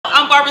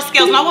Barbara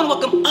Scales, and I want to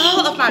welcome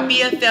all of my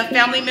BFF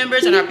family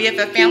members and our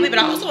BFF family, but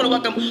I also want to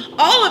welcome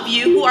all of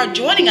you who are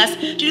joining us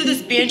to do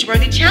this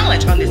binge-worthy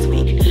challenge on this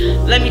week.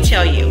 Let me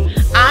tell you,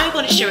 I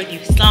want to share with you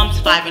Psalms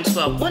 5 and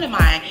 12, one of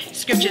my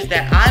scriptures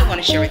that I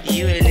want to share with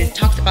you, and it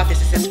talks about this.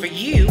 It says, "For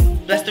you,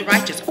 bless the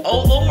righteous,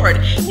 O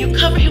Lord, you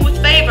cover him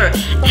with favor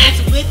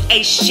as with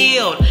a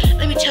shield."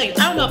 Let me tell you,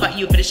 I don't know about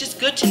you, but it's just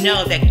good to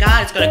know that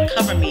God is going to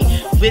cover me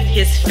with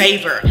his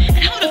favor. And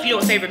I don't know if you know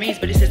what favor means,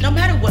 but it says no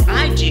matter what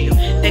I do,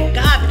 that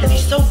God, because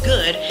he's so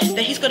good,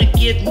 that he's going to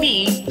give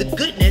me the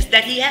goodness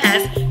that he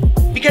has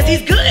because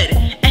he's good.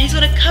 And he's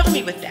going to cover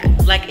me with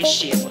that like a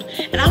shield.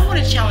 And I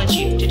want to challenge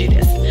you to do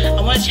this.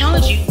 I want to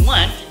challenge you,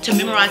 one, to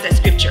memorize that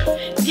scripture.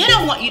 Then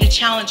I want you to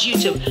challenge you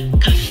to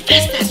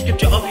confess that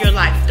scripture over your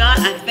life. God,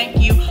 I thank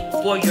you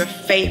for your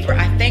favor.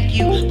 I thank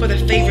you for the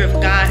favor of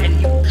God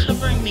and you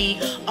covering me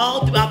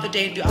all throughout the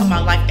day and throughout my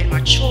life and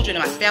my children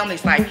and my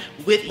family's life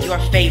with your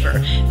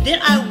favor.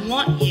 Then I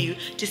want you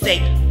to say,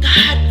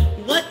 God,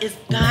 what is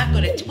God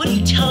going to do? What are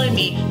you telling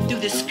me through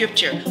this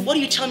scripture? What are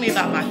you telling me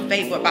about my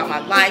favor, about my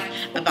life,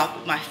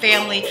 about my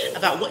family,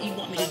 about what you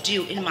want me to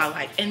do in my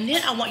life? And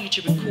then I want you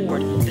to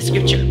record the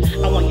scripture.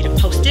 I want you to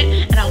post it,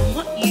 and I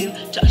want you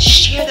to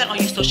share that on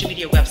your social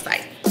media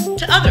website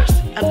to others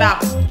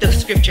about the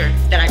scripture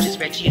that I just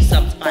read to you,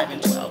 Psalms 5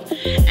 and 12.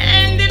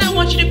 And then I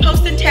want you to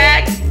post and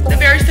tag the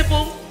very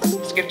simple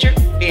scripture,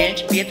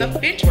 BFF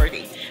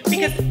Binge-worthy,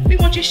 because we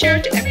want you to share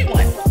it to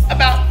everyone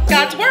about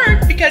God's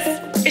word, because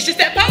it's just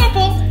that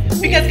powerful.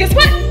 Because guess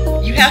what?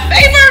 You have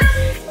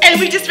favor, and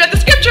we just read the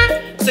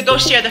scripture. So go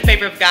share the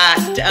favor of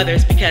God to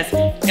others, because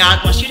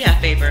God wants you to have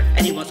favor,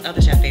 and he wants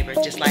others to have favor,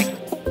 just like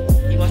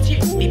he wants you.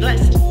 Be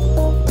blessed.